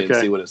hit play and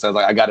see what it sounds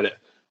like. I got it at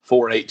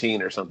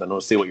 4:18 or something.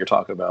 Let's see what you're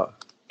talking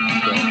about.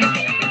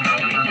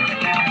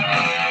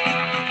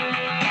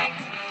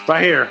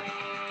 Right here.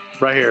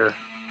 Yeah.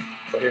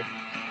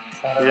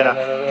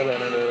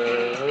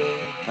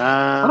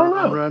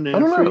 I'm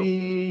running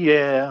free.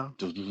 Yeah.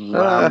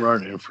 I'm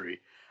running free.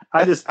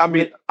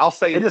 I'll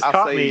say it just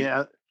caught me.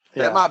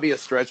 That might be a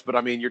stretch, but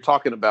I mean, you're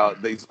talking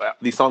about these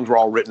songs were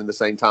all written in the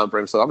same time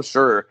frame, so I'm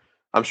sure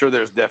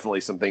there's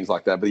definitely some things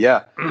like that. But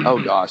yeah, oh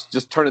gosh,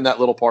 just turning that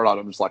little part on,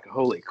 I'm just like,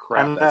 holy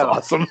crap, that's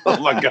awesome! Oh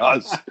my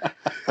gosh,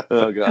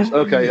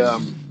 Okay,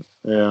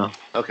 yeah.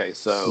 Okay,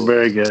 so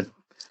very good.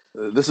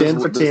 This 10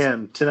 is for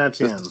 10. 10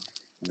 out of 10.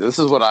 This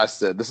is what I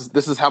said.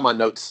 This is how my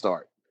notes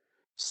start.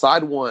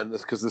 Side one,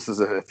 because this is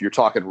if you're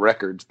talking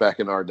records back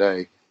in our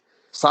day.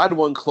 Side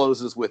one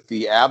closes with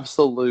the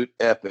absolute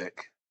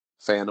epic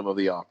Phantom of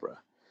the Opera.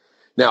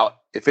 Now,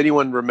 if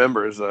anyone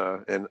remembers,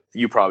 and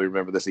you probably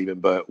remember this even,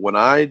 but when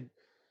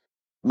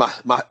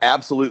my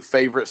absolute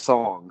favorite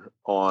song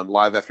on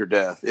Live After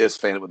Death is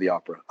Phantom of the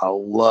Opera. I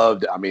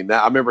loved it. I mean,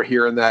 I remember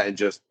hearing that and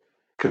just,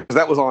 because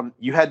that was on,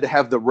 you had to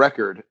have the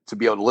record to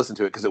be able to listen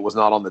to it because it was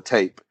not on the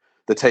tape.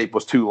 The tape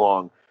was too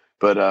long,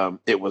 but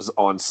it was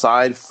on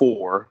side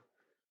 4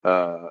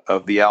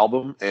 of the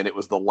album, and it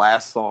was the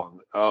last song.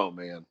 Oh,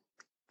 man.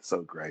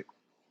 So great.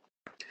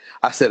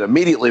 I said,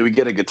 immediately we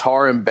get a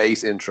guitar and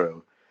bass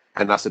intro.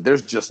 And I said,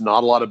 there's just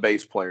not a lot of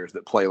bass players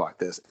that play like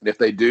this. And if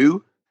they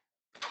do,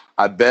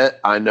 I bet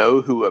I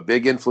know who a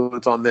big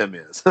influence on them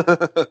is.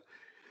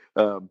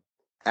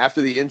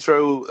 After the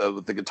intro,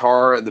 with the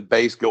guitar and the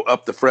bass go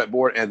up the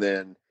fretboard, and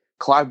then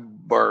Clive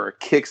Burr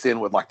kicks in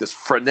with like this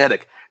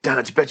frenetic. Oh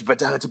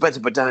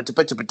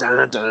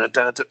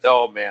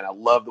man, I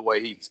love the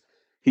way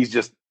he's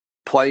just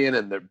playing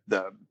and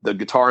the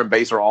guitar and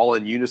bass are all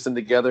in unison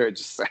together. It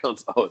just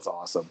sounds, it's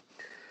awesome.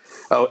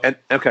 Oh, and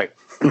okay,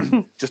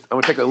 just I'm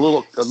gonna take a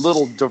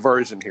little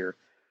diversion here,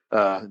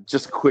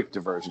 just a quick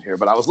diversion here.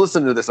 But I was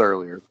listening to this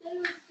earlier,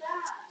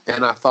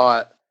 and I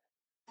thought,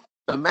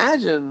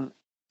 imagine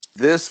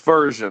this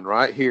version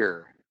right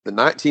here, the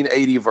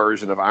 1980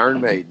 version of Iron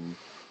Maiden,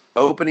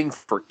 opening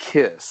for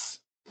Kiss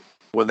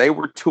when they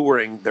were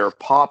touring their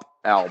pop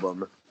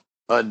album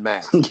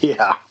Unmasked.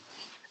 Yeah.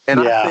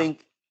 And Yeah. I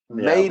think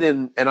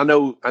Maiden, and I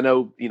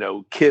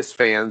know, Kiss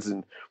fans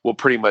and will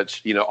pretty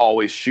much,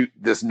 always shoot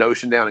this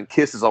notion down, and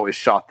Kiss has always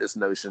shot this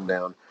notion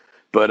down.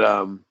 But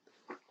and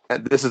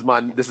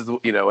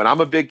and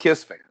I'm a big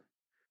Kiss fan.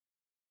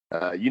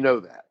 You know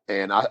that.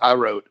 And I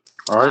wrote,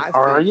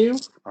 Are you?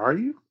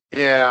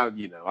 Yeah,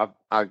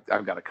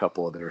 I've got a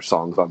couple of their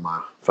songs on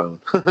my phone.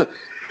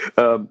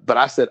 But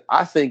I said,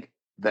 I think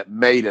that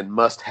Maiden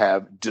must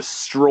have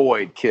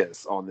destroyed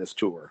Kiss on this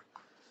tour.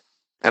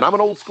 And I'm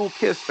an old school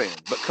Kiss fan,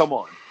 but come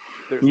on.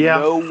 There's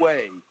no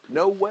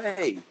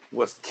way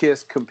was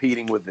Kiss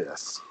competing with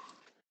this.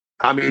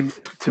 I mean,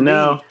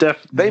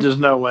 there's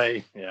no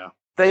way. Yeah.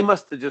 They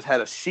must have just had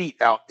a sheet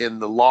out in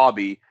the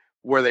lobby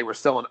where they were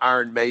selling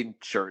Iron Maiden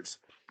shirts.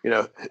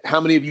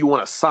 How many of you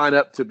want to sign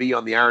up to be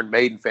on the Iron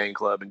Maiden fan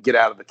club and get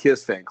out of the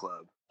Kiss fan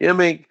club? You know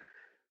what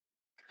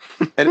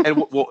I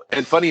mean?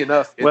 And funny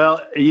enough,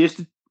 it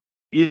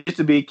used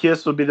to be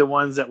Kiss would be the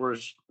ones that were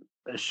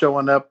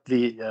showing up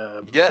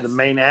the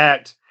main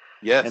act.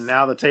 Yes. And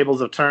now the tables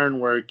have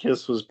turned where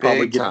Kiss was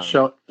probably getting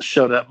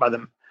showed up by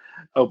the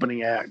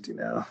opening act.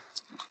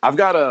 I've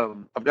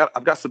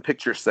got some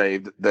pictures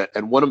saved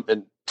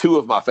and two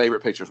of my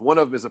favorite pictures. One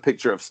of them is a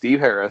picture of Steve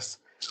Harris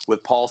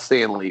with Paul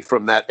Stanley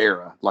from that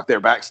era, like they're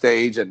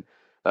backstage and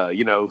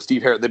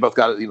Steve Harris, they both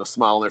got a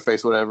smile on their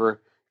face, whatever.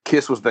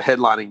 Kiss was the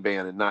headlining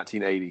band in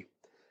 1980.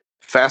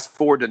 Fast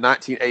forward to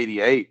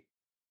 1988,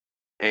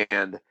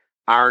 and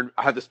I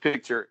have this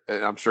picture,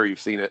 and I'm sure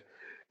you've seen it.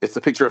 It's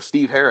a picture of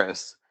Steve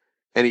Harris,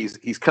 and he's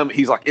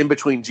like in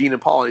between Gene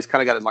and Paul, and he's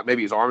kind of got like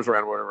maybe his arms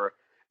around or whatever,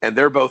 and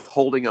they're both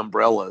holding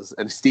umbrellas,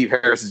 and Steve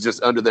Harris is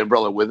just under the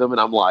umbrella with them,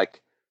 and I'm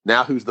like,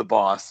 now who's the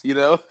boss?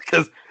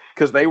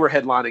 Because they were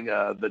headlining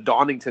the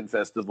Donington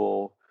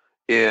Festival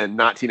in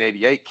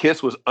 1988.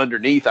 Kiss was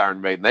underneath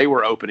Iron Maiden. They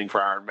were opening for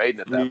Iron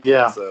Maiden at that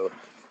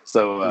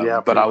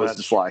point. But I was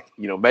just like,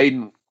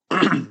 Maiden,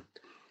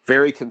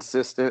 very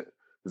consistent,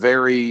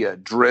 very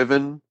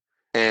driven,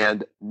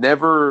 and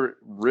never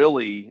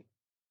really,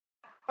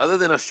 other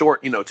than a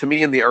short, to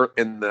me in the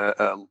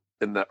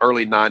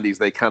early 90s,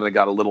 they kind of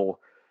got a little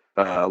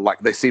like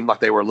they seemed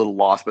like they were a little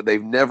lost, but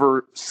they've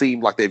never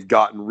seemed like they've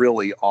gotten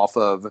really off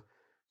of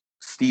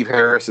Steve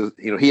Harris.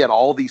 He had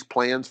all these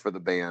plans for the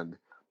band,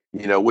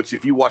 which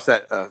if you watch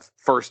that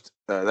first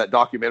that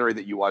documentary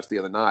that you watched the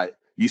other night,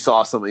 you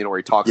saw something where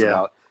he talks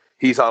about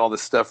he's got all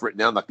this stuff written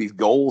down, like these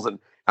goals, and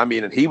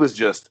he was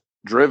just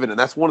driven. And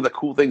that's one of the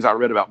cool things I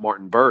read about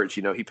Martin Birch.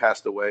 He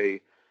passed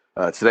away.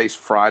 Today's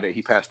Friday.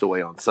 He passed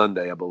away on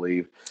Sunday, I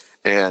believe.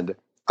 And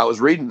I was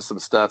reading some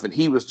stuff, and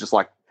he was just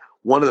like,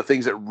 one of the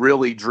things that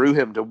really drew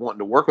him to wanting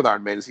to work with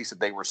Iron Maiden is he said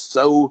they were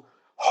so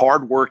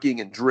hardworking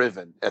and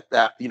driven at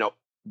that,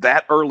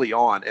 that early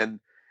on. And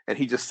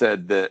he just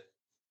said that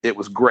it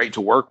was great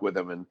to work with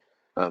them. And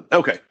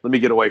okay, let me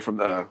get away from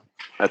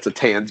that's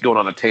going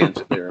on a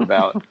tangent there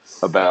about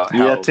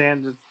how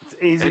tangent. It's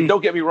easy. And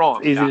don't get me wrong,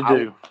 it's easy to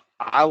do.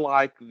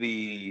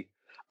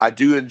 I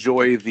do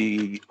enjoy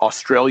the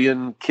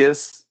Australian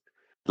Kiss,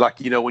 like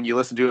when you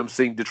listen to him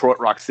sing Detroit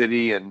Rock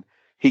City, and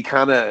he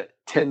kind of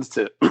tends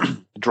to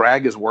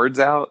drag his words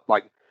out,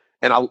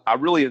 and I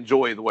really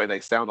enjoy the way they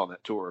sound on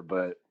that tour.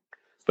 But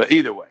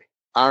either way,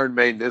 Iron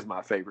Maiden is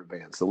my favorite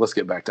band. So let's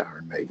get back to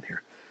Iron Maiden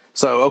here.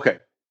 So okay.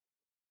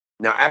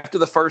 Now, after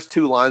the first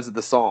two lines of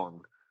the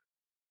song,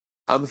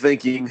 I'm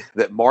thinking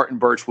that Martin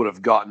Birch would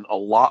have gotten a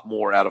lot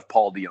more out of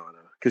Paul Di'Anno.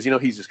 Because,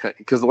 he's just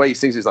because the way he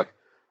sings, he's like,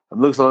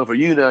 I'm looking so long for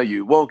you now,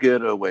 you won't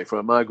get away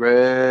from my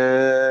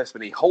grasp.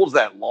 And he holds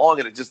that long,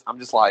 and I'm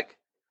just like,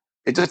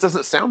 it just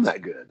doesn't sound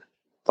that good.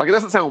 Like, it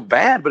doesn't sound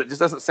bad, but it just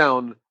doesn't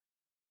sound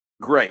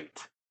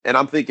great. And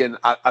I'm thinking,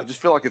 I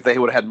just feel like if they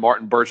would have had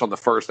Martin Birch on the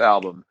first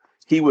album,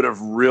 he would have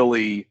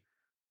really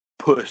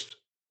pushed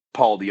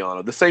Paul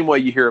Di'Anno, the same way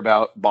you hear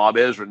about Bob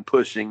Ezrin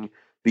pushing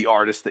the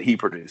artists that he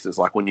produces,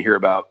 like when you hear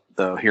about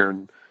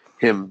hearing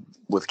him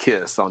with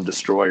Kiss on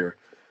Destroyer.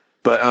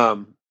 But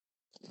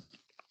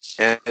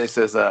and it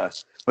says,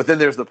 but then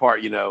there's the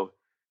part,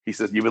 he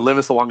says, you've been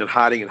living so long and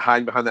hiding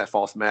behind that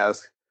false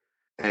mask,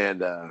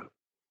 and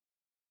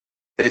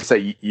they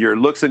say your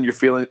looks and your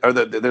feelings, or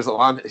there's a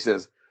line he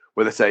says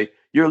where they say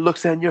your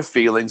looks and your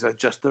feelings are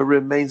just the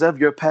remains of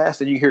your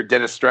past, and you hear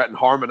Dennis Stratton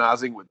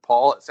harmonizing with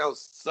Paul. It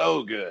sounds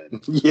so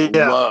good.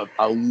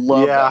 I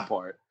love that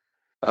part.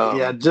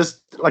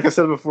 Just like I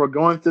said before,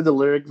 going through the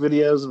lyric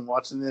videos and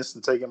watching this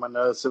and taking my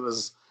notes,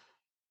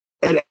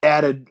 it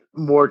added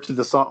more to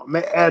the song.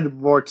 Added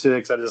more to it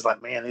because I just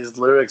like, man, these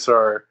lyrics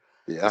are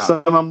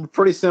some of them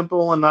pretty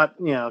simple and not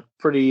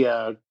pretty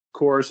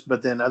coarse,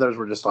 but then others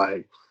were just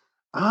like,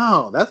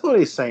 oh, that's what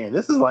he's saying.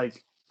 This is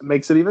like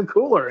makes it even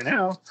cooler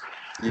now.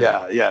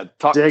 Yeah.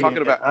 Talking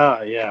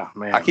about,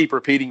 man. I keep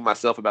repeating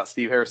myself about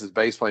Steve Harris's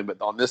bass playing,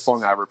 but on this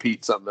song I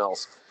repeat something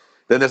else.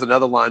 Then there's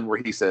another line where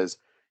he says,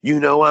 "You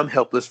know I'm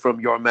helpless from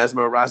your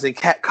mesmerizing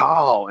cat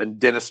call," and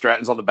Dennis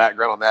Stratton's on the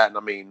background on that. And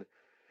I mean,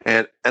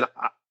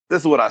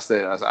 this is what I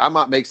said. I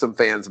might make some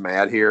fans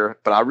mad here,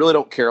 but I really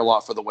don't care a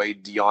lot for the way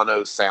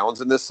Di'Anno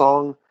sounds in this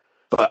song.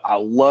 But I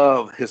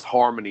love his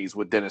harmonies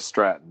with Dennis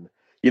Stratton.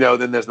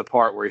 Then there's the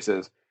part where he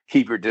says,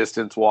 "Keep your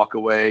distance, walk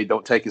away,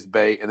 don't take his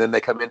bait," and then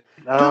they come in.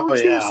 Oh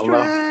yeah,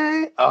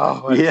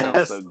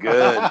 it sounds so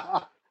good.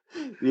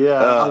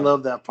 I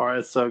love that part.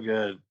 It's so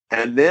good.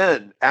 And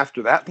then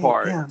after that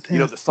part,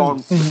 the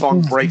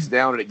song breaks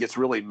down and it gets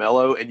really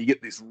mellow, and you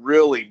get these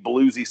really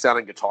bluesy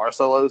sounding guitar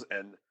solos,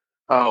 and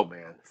oh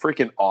man,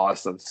 freaking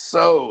awesome.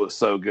 So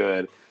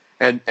good.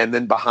 And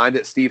then behind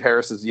it, Steve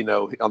Harris is,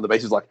 on the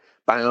bass is like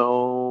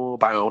bow,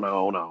 bow,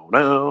 no, no,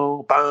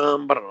 no,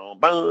 bum, ba-dum,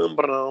 bum,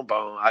 ba-dum,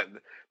 bum.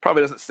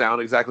 Probably doesn't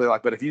sound exactly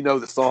like, but if you know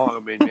the song, I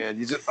mean, man,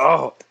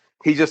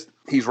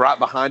 he's right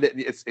behind it.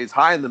 And it's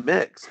high in the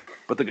mix,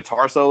 but the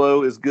guitar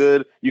solo is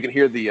good. You can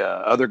hear the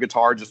other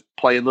guitar just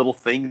playing little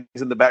things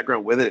in the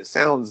background with it. It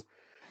sounds,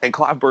 and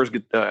Clive Burr's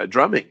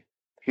drumming.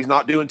 He's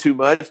not doing too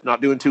much,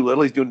 not doing too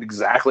little. He's doing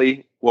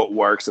exactly what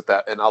works at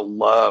that. And I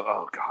love,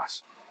 oh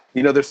gosh,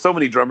 there's so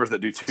many drummers that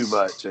do too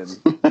much. And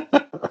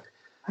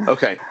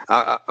okay,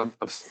 I'm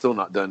still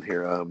not done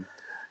here.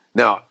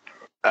 Now,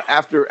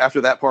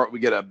 after that part, we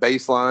get a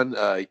bass line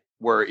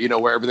where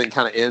everything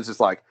kind of ends. It's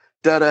like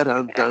da da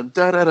dun dun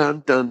da da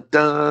dun dun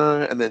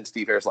dun, and then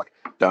Steve Harris like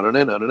dun dun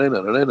dun dun dun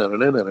dun dun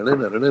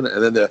dun dun,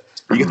 and then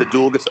you get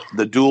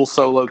the dual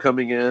solo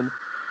coming in,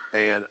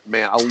 and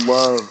man,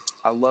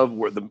 I love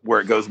where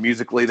it goes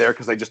musically there,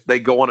 because they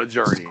go on a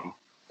journey,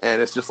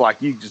 and it's just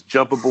like you just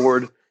jump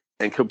aboard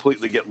and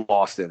completely get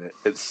lost in it.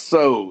 It's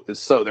so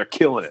they're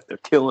killing it. They're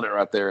killing it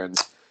right there, and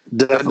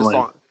definitely.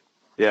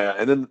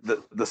 And then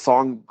the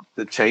song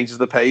that changes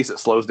the pace, it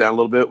slows down a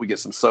little bit. We get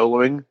some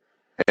soloing,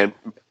 and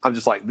I'm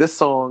just like, this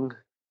song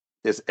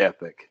is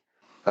epic.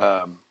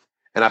 And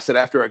I said,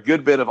 after a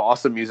good bit of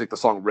awesome music, the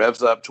song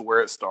revs up to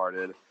where it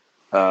started.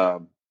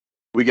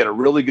 We get a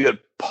really good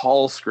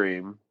Paul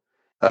scream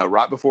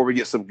right before we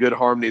get some good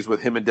harmonies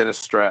with him and Dennis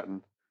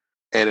Stratton.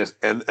 And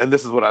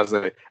this is what I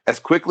say: as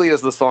quickly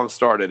as the song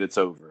started, it's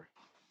over.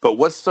 But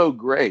what's so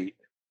great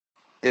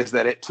is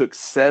that it took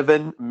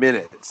 7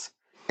 minutes.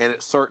 And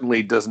it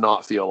certainly does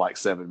not feel like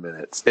 7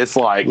 minutes. It's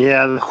like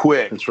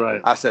quick. That's right.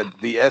 I said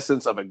the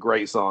essence of a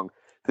great song.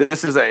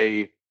 This is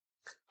I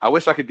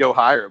wish I could go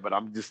higher, but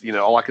I'm just,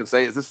 all I can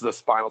say is this is a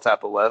Spinal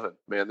Tap 11.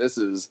 Man, this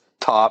is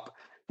top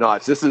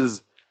notch.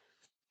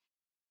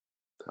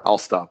 I'll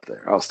stop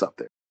there.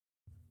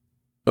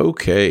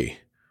 Okay.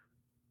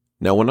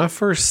 Now, when I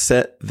first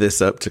set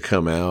this up to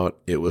come out,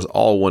 it was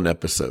all one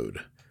episode.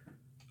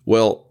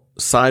 Well,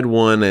 side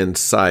 1 and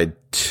side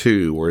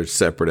 2 were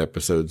separate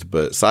episodes,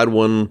 but side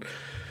 1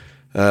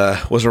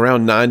 was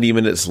around 90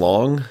 minutes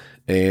long,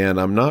 and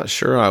I'm not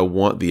sure I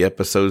want the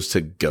episodes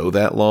to go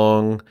that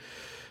long.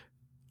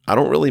 I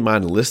don't really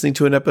mind listening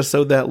to an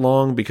episode that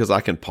long because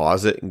I can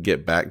pause it and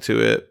get back to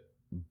it,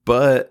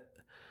 but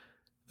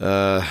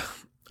I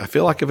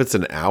feel like if it's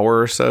an hour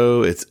or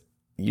so, it's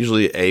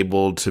usually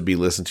able to be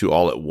listened to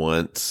all at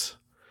once.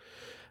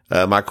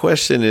 My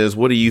question is,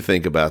 what do you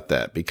think about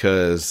that?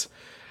 Because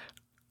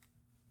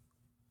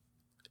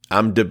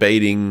I'm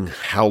debating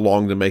how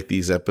long to make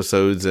these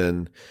episodes,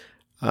 and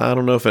I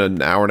don't know if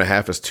an hour and a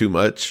half is too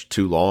much,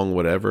 too long,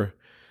 whatever.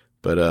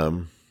 But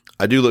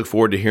I do look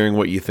forward to hearing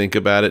what you think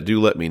about it. Do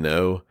let me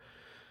know.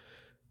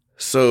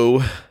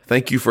 So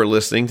thank you for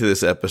listening to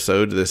this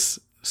episode, this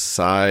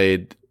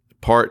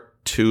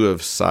part 2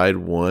 of side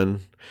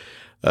 1.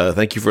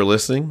 Thank you for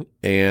listening.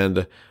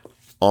 And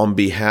on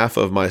behalf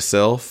of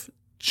myself,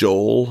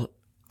 Joel,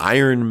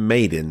 Iron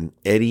Maiden,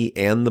 Eddie,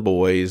 and the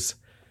boys,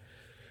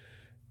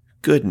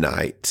 good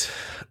night.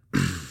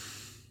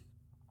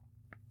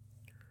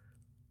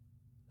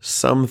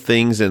 Some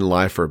things in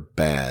life are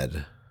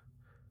bad.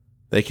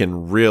 They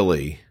can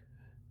really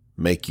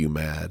make you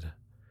mad.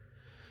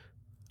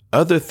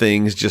 Other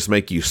things just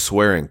make you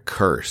swear and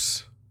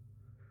curse.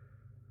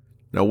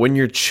 Now, when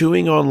you're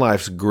chewing on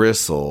life's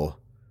gristle,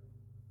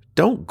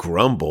 don't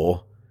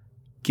grumble,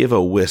 give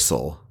a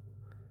whistle.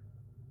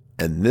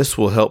 And this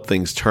will help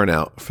things turn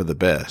out for the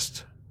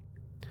best.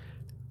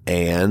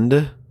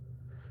 And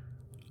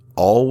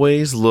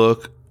always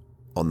look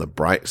on the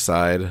bright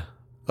side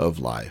of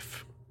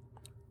life.